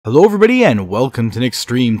Hello everybody and welcome to Nick's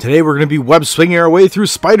stream. Today we're going to be web swinging our way through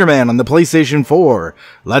Spider-Man on the PlayStation 4.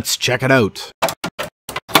 Let's check it out.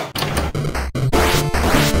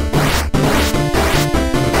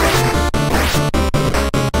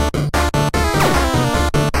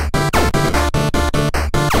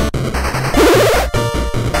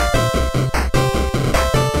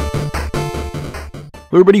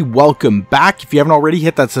 Everybody, welcome back. If you haven't already,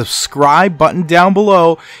 hit that subscribe button down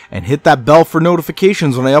below and hit that bell for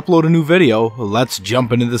notifications when I upload a new video. Let's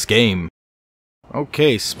jump into this game.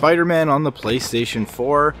 Okay, Spider-Man on the PlayStation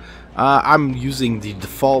 4. I'm using the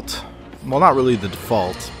default, well, not really the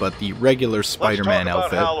default, but the regular Spider-Man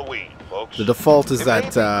outfit. The default is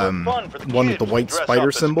that one with the white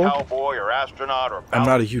spider symbol. I'm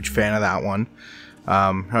not a huge fan of that one.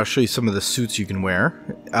 I'll show you some of the suits you can wear.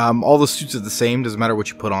 All the suits are the same, doesn't matter what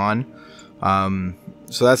you put on.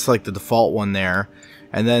 So that's like the default one there.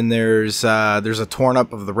 And then there's a torn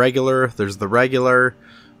up of the regular. There's the regular.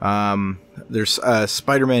 There's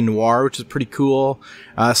Spider-Man Noir, which is pretty cool.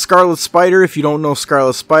 Scarlet Spider, if you don't know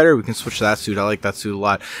Scarlet Spider, we can switch to that suit. I like that suit a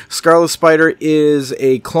lot. Scarlet Spider is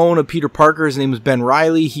a clone of Peter Parker. His name is Ben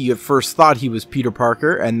Reilly. He at first thought he was Peter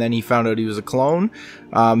Parker, and then he found out he was a clone.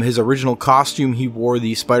 His original costume, he wore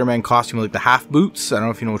the Spider-Man costume, like the half boots. I don't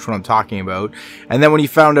know if you know which one I'm talking about. And then when he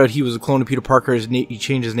found out he was a clone of Peter Parker, he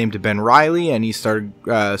changed his name to Ben Reilly, and he started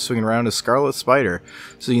swinging around as Scarlet Spider.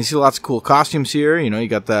 So you can see lots of cool costumes here. You know, you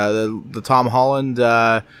got the Tom Holland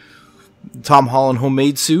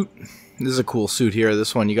homemade suit. This is a cool suit here.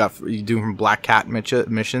 This one you do from Black Cat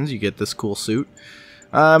missions. You get this cool suit.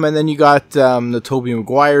 And then you got the Tobey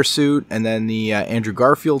Maguire suit, and then the Andrew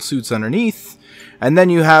Garfield suits underneath. And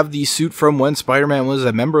then you have the suit from when Spider-Man was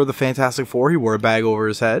a member of the Fantastic Four. He wore a bag over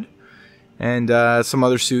his head. And some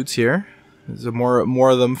other suits here. There's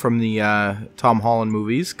more of them from the Tom Holland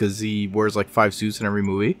movies, because he wears like 5 suits in every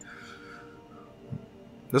movie.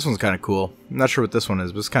 This one's kind of cool. I'm not sure what this one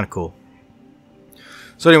is, but it's kind of cool.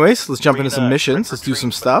 So anyways, let's jump into some missions. Let's do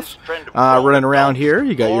some stuff. Running around here,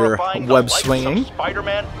 you got your web swinging.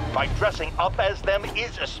 Spider-Man by dressing up as them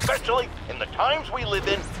is, especially in the times we live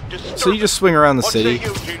in. So you just swing around the city.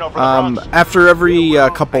 After every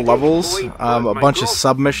couple levels, a bunch of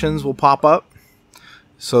submissions will pop up.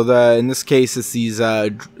 So in this case, it's these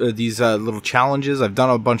little challenges. I've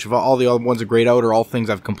done a bunch of all the other ones are grayed out, or all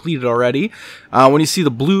things I've completed already. When you see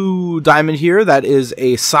the blue diamond here, that is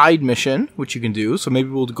a side mission, which you can do. So maybe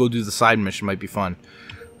we'll go do the side mission. Might be fun.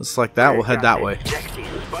 Let's select that. We'll head that way.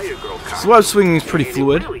 So web swinging is pretty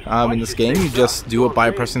fluid in this game. You just do it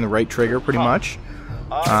by pressing the right trigger, pretty much.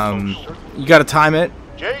 You got to time it.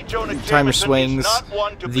 Time your swings.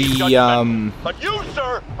 The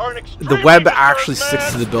web actually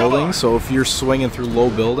sticks to the building, so if you're swinging through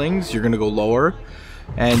low buildings, you're going to go lower.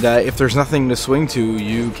 And if there's nothing to swing to,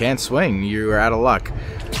 you can't swing. You're out of luck.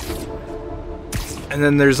 And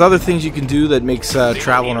then there's other things you can do that makes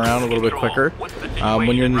traveling around a little bit quicker.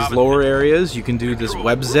 When you're in these lower areas, you can do this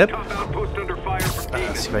web zip.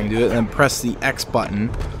 Let's see if I can do it. And then press the X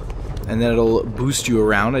button. And then it'll boost you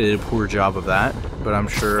around. I did a poor job of that, but I'm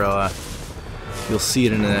sure you'll see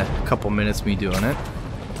it in a couple minutes, me doing it.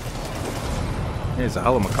 There's a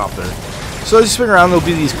helicopter. So as you swing around, there'll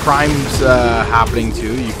be these crimes happening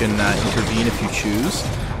too. You can intervene if you choose.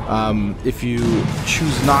 If you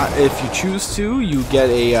choose to, you get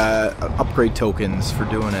upgrade tokens for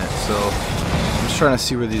doing it. So I'm just trying to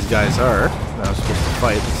see where these guys are that I'm supposed to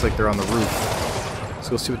fight. Looks like they're on the roof. Let's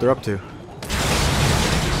go see what they're up to.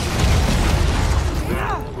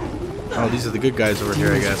 Oh, these are the good guys over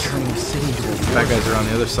here, I guess. Bad guys are on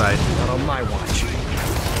the other side. Not on my watch.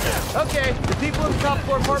 Okay, the people in the top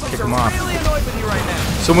floor apartments are really annoyed with you right now.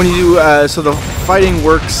 So when you do, so the fighting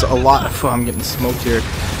works a lot. Oh, I'm getting smoked here.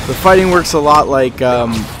 The fighting works a lot like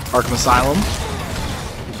Arkham Asylum.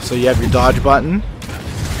 So you have your dodge button,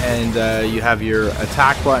 and you have your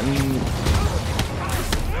attack button.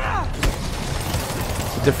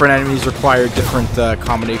 Different enemies require different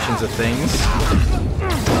combinations of things.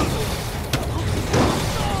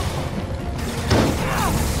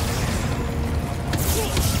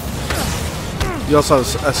 You also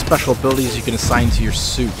have special abilities you can assign to your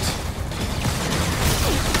suit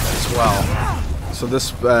as well. So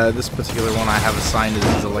this particular one I have assigned is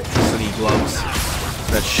these electricity gloves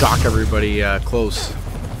that shock everybody close. Is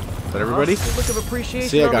that everybody?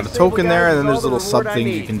 See, I got a token there, and then there's little sub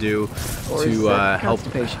things you can do to help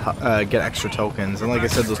get extra tokens. And like I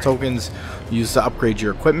said, those tokens used to upgrade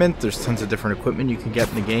your equipment. There's tons of different equipment you can get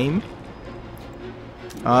in the game.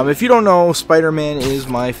 If you don't know, Spider-Man is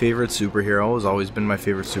my favorite superhero. Has always been my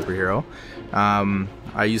favorite superhero.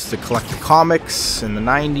 I used to collect the comics in the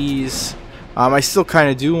 90s. I still kind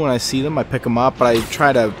of do when I see them. I pick them up, but I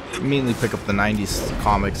try to mainly pick up the 90s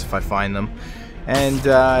comics if I find them. And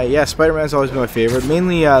yeah, Spider-Man's always been my favorite.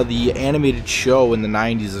 Mainly the animated show in the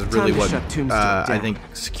 90s is really what I think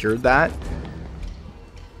secured that.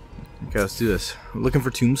 Okay, let's do this. I'm looking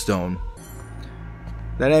for Tombstone.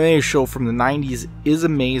 That animated show from the 90s is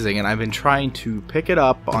amazing, and I've been trying to pick it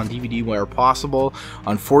up on DVD where possible.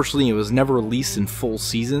 Unfortunately, it was never released in full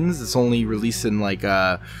seasons. It's only released in like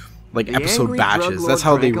episode batches. That's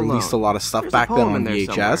how they released a lot of stuff back then on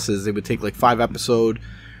VHS. Is they would take like 5 episodes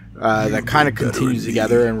that kind of continue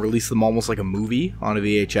together and release them almost like a movie on a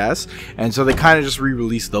VHS. And so they kind of just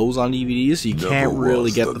re-released those on DVDs, so you can't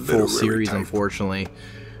really get the full series, unfortunately.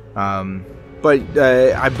 But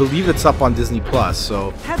I believe it's up on Disney Plus.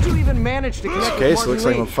 So how'd you even manage to connect okay, so it looks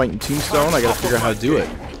like I'm fighting Tombstone. I gotta figure out how to do it.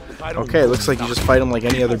 Okay, it looks like you just fight him like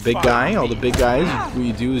any other big guy. All the big guys, what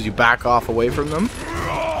you do is you back off away from them,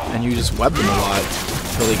 and you just web them a lot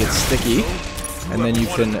until they get sticky, and then you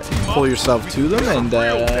can pull yourself to them and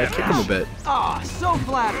kick them a bit. Ah, so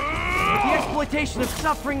flattered. But the exploitation of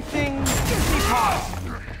suffering thing gives me pause.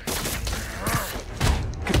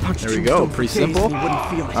 There we go, pretty simple.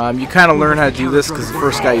 You kind of learn how to do this because the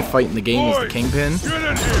first guy you fight in the game is the Kingpin.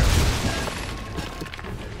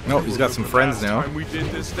 Nope, he's got some friends now.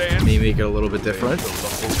 Maybe make it a little bit different.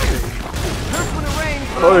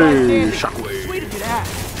 Oh, shockwave. Sweet of you to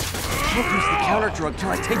ask. Can't use the counter drug till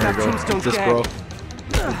I take out Tombstone's this, gag. bro.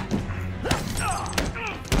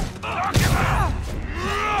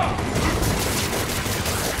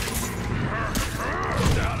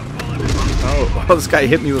 Oh, this guy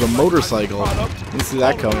hit me with a motorcycle. Didn't see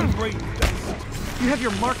that coming. You have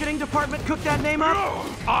your marketing department cook that name up?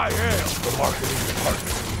 I am the marketing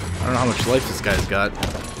department. I don't know how much life this guy's got.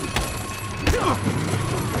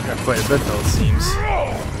 Got quite a bit though, it seems.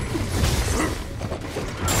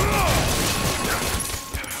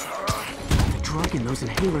 The drug in those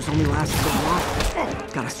inhalers only lasts so long.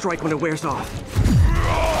 Gotta strike when it wears off.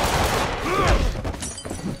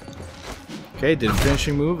 Okay, did a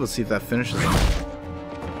finishing move. Let's see if that finishes him.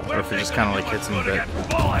 Or if it just kind of like hits him a bit.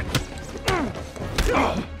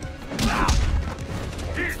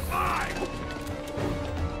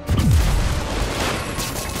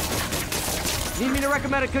 Need me to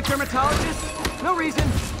recommend a good dermatologist? No reason.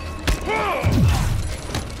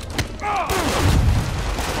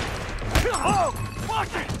 Oh, watch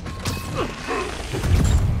it!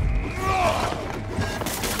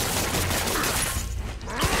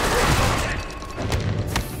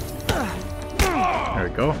 There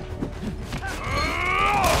we go.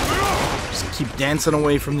 Just keep dancing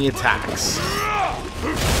away from the attacks.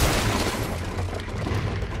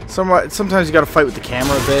 Sometimes you gotta fight with the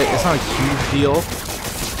camera a bit. It's not a huge deal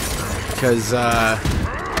because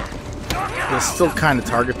you'll still kind of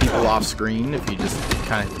target people off screen if you just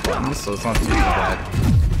kind of hit the buttons, so it's not too bad.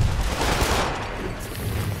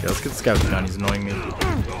 Okay, let's get this guy with the gun. He's annoying me.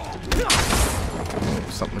 Oh,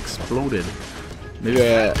 something exploded. Maybe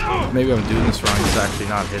I'm doing this wrong. He's actually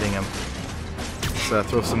not hitting him. Let's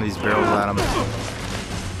throw some of these barrels at him.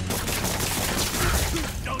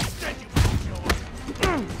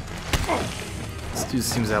 This dude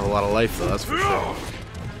seems to have a lot of life, though. That's for sure.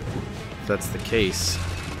 If that's the case.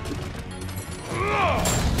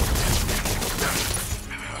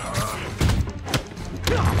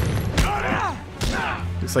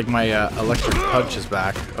 Looks like my electric punch is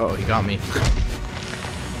back. Oh, he got me.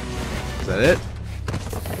 Is that it?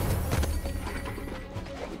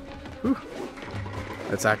 Whew.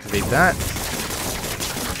 Let's activate that.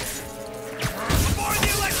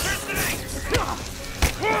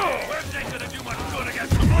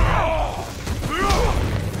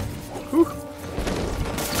 Whew.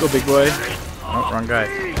 Let's go, big boy. Oh, wrong guy.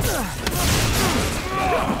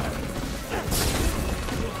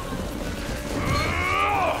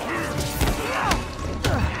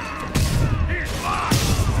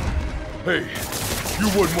 Hey, you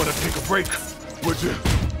wouldn't want to take a break, would you?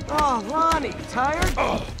 Oh, Lonnie, tired?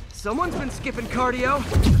 Someone's been skipping cardio.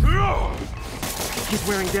 He's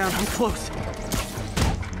wearing down. I'm close.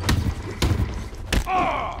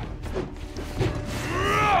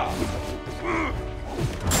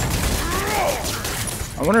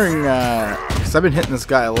 I'm wondering, because I've been hitting this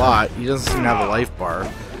guy a lot, he doesn't seem to have a life bar.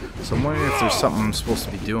 So I'm wondering if there's something I'm supposed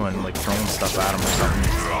to be doing, like throwing stuff at him or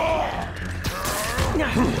something.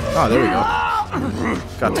 Oh, there we go.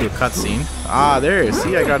 Got to a cutscene. Ah, there.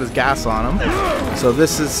 See, I got his gas on him. So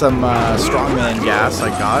this is some strongman gas I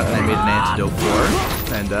got, and I made an antidote for it.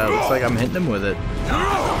 And looks like I'm hitting him with it.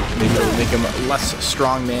 Maybe it'll make him less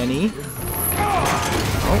strongman-y.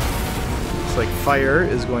 Oh. Looks like fire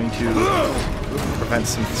is going to prevent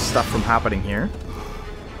some stuff from happening here.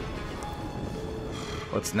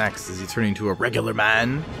 What's next? Is he turning into a regular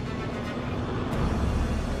man?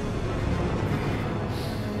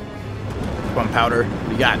 Come on, Powder. What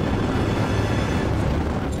do you got?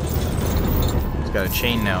 He's got a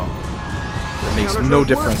chain now. That makes no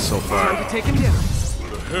difference so far. Time to take him down.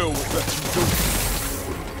 What the hell was that you doing?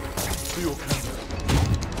 Feel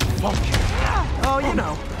funky. Oh, you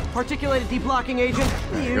know, articulated deblocking agent.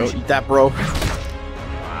 Go eat that, bro.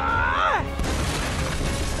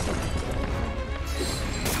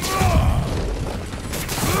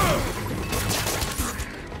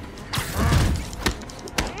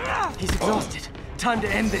 He's exhausted. Time to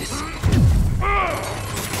end this. Man,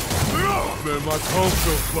 my tongue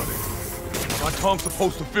feels funny. My tongue's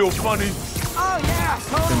supposed to feel funny. Oh yeah,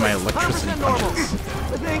 totally. My electricity 100% normal. punches.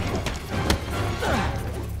 I think.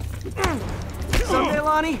 Someday,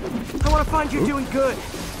 Lonnie, I want to find you doing good.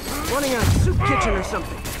 Running a soup kitchen or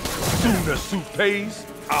something. Soon as soup pays,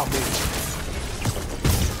 I'll move.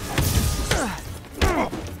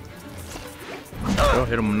 Go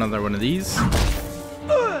hit him with another one of these.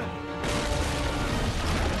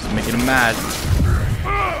 Just making him mad.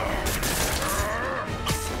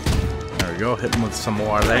 There we go. Hit him with some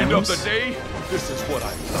more End of lambs. the day, this is what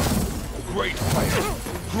I love. Great fight.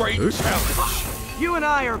 Great challenge. You and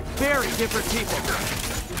I are very different people.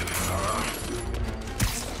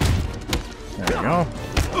 There we go.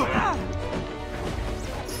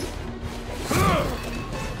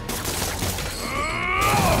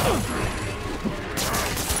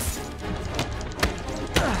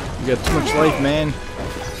 You got too much life, man.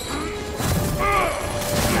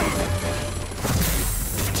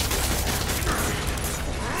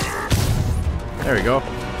 There we go.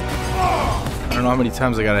 I don't know how many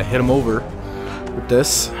times I gotta hit him over with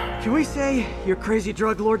this. Can we say your crazy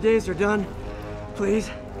drug lord days are done?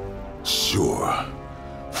 Please? Sure.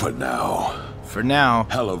 For now. For now.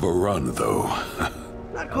 Hell of a run, though.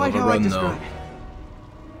 Not quite of a how I run, describe it.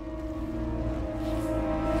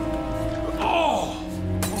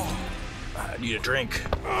 I need a drink.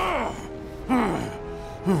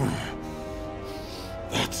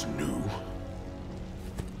 That's new.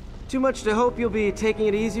 Too much to hope you'll be taking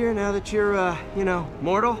it easier now that you're, you know,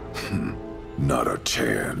 mortal? Not a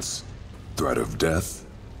chance. Threat of death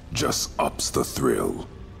just ups the thrill.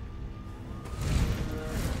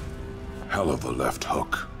 Hell of a left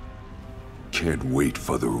hook. Can't wait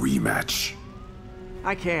for the rematch.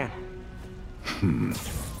 I can.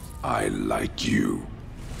 I like you.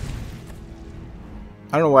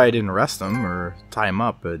 I don't know why I didn't arrest him or tie him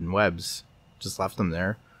up in webs. Just left him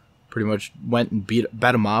there. Pretty much went and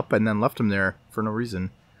bet him up and then left him there for no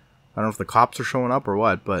reason. I don't know if the cops are showing up or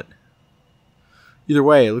what, but either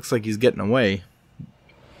way, it looks like he's getting away.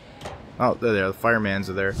 Oh, there they are. The firemen's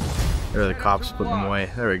are there. There are the cops putting him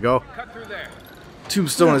away. There we go.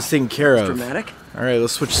 Tombstone is taken care of. Dramatic. Alright,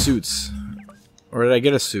 let's switch suits. Or did I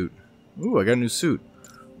get a suit? Ooh, I got a new suit.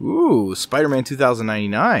 Ooh, Spider-Man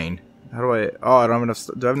 2099. How do I... Oh, I don't have enough...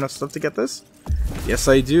 Do I have enough stuff to get this? Yes,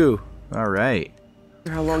 I do. Alright.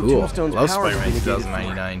 How long Cool. Tombstone's Love powers will be Spider-Man negated for.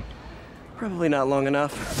 2099. Probably not long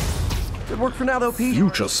enough. Good work for now, though, Pete.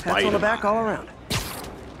 Future Pats on the Spider-Man. back all around.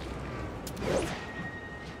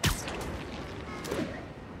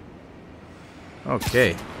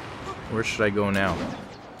 Okay. Where should I go now?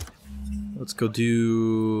 Let's go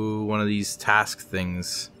do one of these task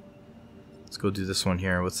things. Let's go do this one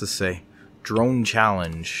here. What's this say? Drone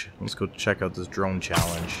challenge. Let's go check out this drone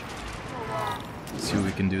challenge. See what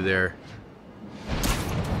we can do there.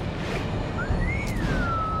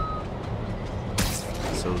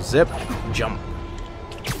 So zip, jump.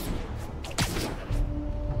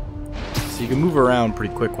 So you can move around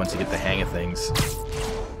pretty quick once you get the hang of things.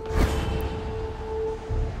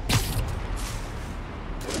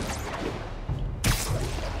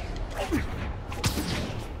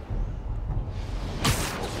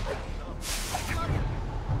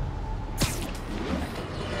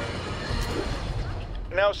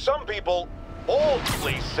 Now, some people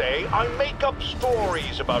boldly say I make up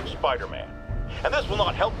stories about Spider-Man. And this will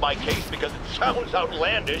not help my case because it sounds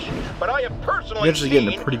outlandish, but I have personally You're actually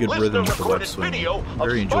getting a pretty good rhythm with the web swing.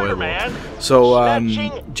 Very enjoyable. So,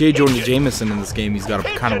 J. Jonah Jameson in this game, he's got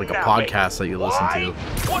a kind of like a podcast that you listen to.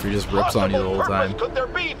 Where he just rips on you the whole time.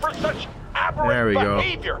 There we go.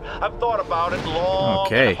 I've thought about it long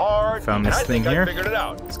Okay, and hard, found this and I thing think I here. figured it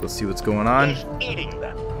out. Let's go see what's going on. He's eating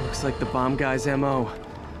them. Looks like the bomb guy's MO.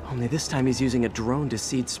 Only this time he's using a drone to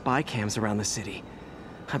seed spy cams around the city.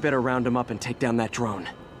 I better round him up and take down that drone.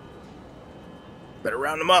 Better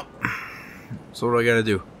round him up. So what do I gotta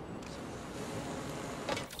do?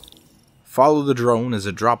 Follow the drone as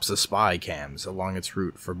it drops the spy cams along its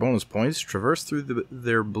route. For bonus points, traverse through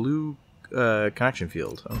their blue connection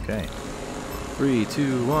field. Okay. 3,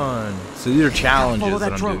 2, 1. So these are challenges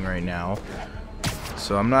that I'm doing right now.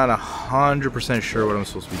 So I'm not 100% sure what I'm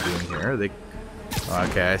supposed to be doing here.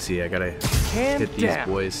 Okay, I see. I gotta hit these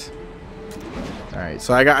boys. All right,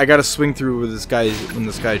 so I gotta swing through with this guy when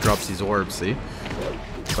this guy drops these orbs. See,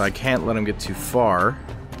 so I can't let him get too far.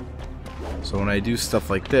 So when I do stuff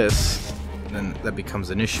like this, then that becomes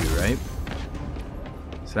an issue, right?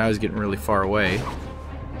 So now he's getting really far away.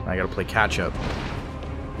 I gotta play catch up.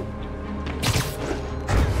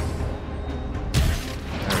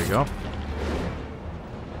 There we go.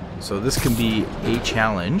 So this can be a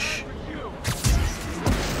challenge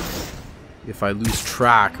if I lose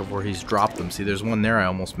track of where he's dropped them. See, there's one there I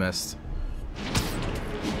almost missed.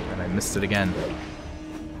 And I missed it again.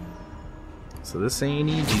 So this ain't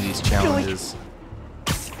easy, these challenges.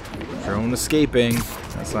 Drone escaping.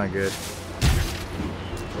 That's not good.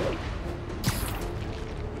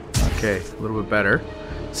 Okay, a little bit better.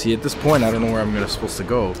 See, at this point, I don't know where I'm supposed to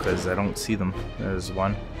go because I don't see them. There's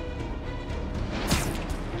one.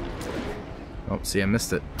 Oh, see, I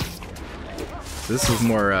missed it. So this is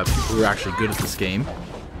more people who are actually good at this game.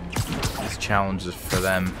 This challenge is for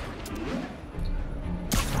them.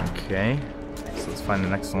 Okay, so let's find the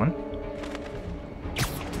next one.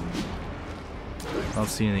 I don't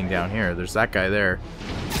see anything down here. There's that guy there.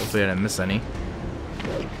 Hopefully I didn't miss any.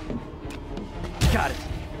 Got it.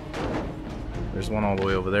 There's one all the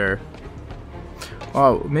way over there.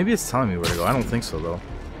 Oh, maybe it's telling me where to go. I don't think so, though.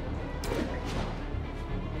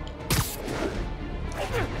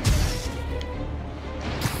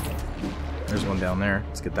 There's one down there.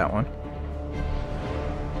 Let's get that one.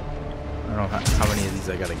 I don't know how many of these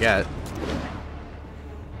I gotta get.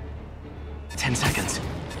 10 seconds.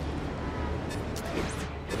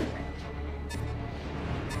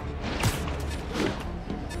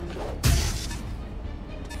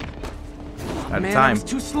 Out of Man, time. I was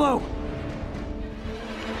too slow.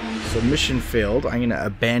 So mission failed. I'm gonna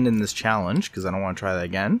abandon this challenge because I don't want to try that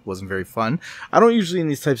again. Wasn't very fun. I don't usually in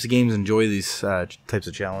these types of games enjoy these types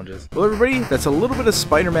of challenges. Well, everybody, that's a little bit of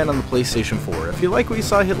Spider-Man on the PlayStation 4. If you like what you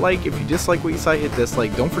saw, hit like. If you dislike what you saw, hit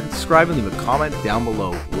dislike. Don't forget to subscribe and leave a comment down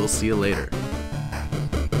below. We'll see you later.